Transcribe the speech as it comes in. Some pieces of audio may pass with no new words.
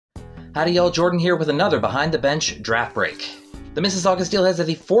Howdy y'all, Jordan here with another Behind the Bench draft break. The Mississauga Steelheads have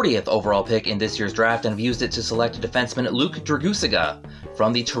the 40th overall pick in this year's draft and have used it to select defenseman Luke Dragusica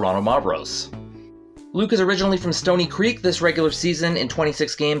from the Toronto Marlboros. Luke is originally from Stony Creek. This regular season, in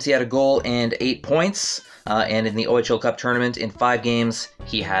 26 games, he had a goal and 8 points. And in the OHL Cup tournament, in 5 games,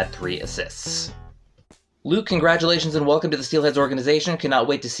 he had 3 assists. Luke, congratulations and welcome to the Steelheads organization. Cannot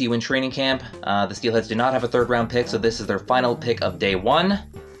wait to see you in training camp. The Steelheads do not have a third-round pick, so this is their final pick of day 1.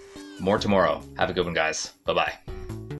 More tomorrow. Have a good one, guys. Bye-bye.